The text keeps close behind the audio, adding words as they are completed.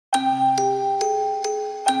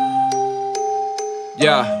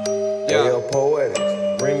Yeah. Yo, poetics.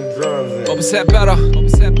 Bring the drums in. 1% better.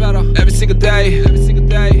 Every single day.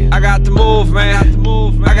 I got to move, man.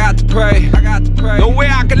 I got to pray. No way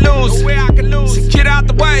I can lose. So get out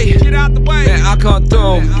the way. Man, I come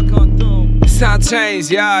through. It's time change,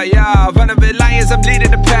 yeah. Running with lions, I'm leading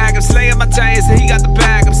the pack. I'm slaying my giants, and he got the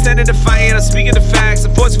bag. I'm standing defiant, I'm speaking the facts.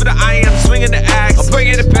 I'm forced for the iron, I'm swinging the axe. I'm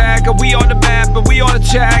bringing it back, and we on the map, but we on the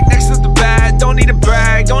track. Next is the bad, don't need a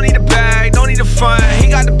brag, don't need a bag, don't need a front. He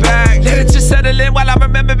got the bag. Let it just settle in while I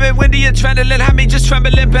remember it. When the adrenaline had me just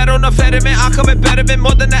trembling. Better on the veteran, I'm coming better than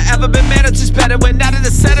more than I ever been. Man, it's just better when now that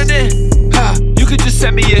it's settled in. You could just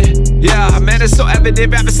send me it. Yeah, man, it's so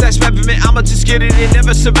evident. Rapping slash rapping, I'ma just get it in,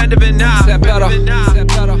 never surrendering now. Step better.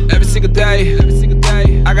 Every single day.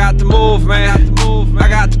 I got to move, man. I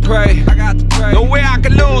got to pray. No way I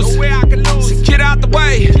can lose. So get out the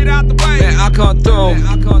way. Man, I come through.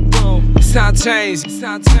 It's time change.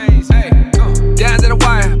 Hey, down to the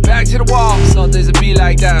wire, back to the wall. Some days it be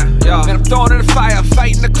like that. Yeah. Man, I'm thrown in the fire,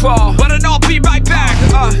 fighting the crawl. But I know I'll be right back.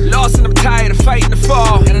 Lost and I'm tired of fighting the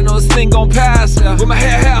fall. And I know this thing gon' pass. With my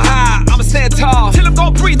head held high, I'ma stand tall till I'm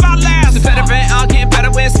gon' breathe my last. The veteran, I'm getting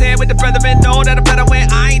better when stand with the brethren. Know that I better when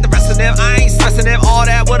I ain't the rest of them. I ain't stressing them. All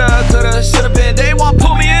that woulda, coulda, shoulda been. They won't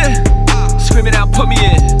pull me in. Screaming out, put me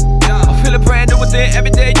in. I feel it brand new within. Every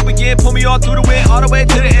day you begin, pull me all through the wind, all the way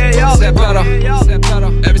to the end. Step better.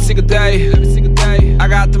 Every single day. I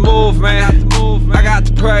got to move, man. I got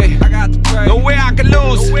to pray. No way I can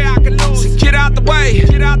lose. So get out the way.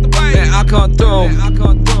 Man, I come through.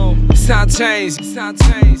 It's time change.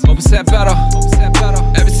 1% better.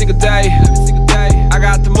 Every single day. I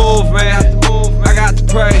got to move, man. I got to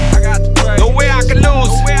pray. No way I can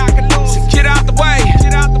lose. So get out the way.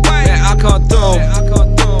 Man, I come through.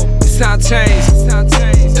 It's time change.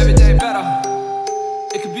 Every day better.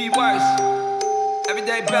 It could be worse. Every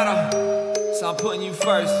day better. So I'm putting you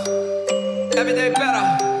first. Every day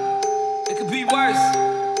better. It could be worse.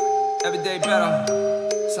 Every day better.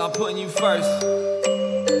 So I'm putting you first.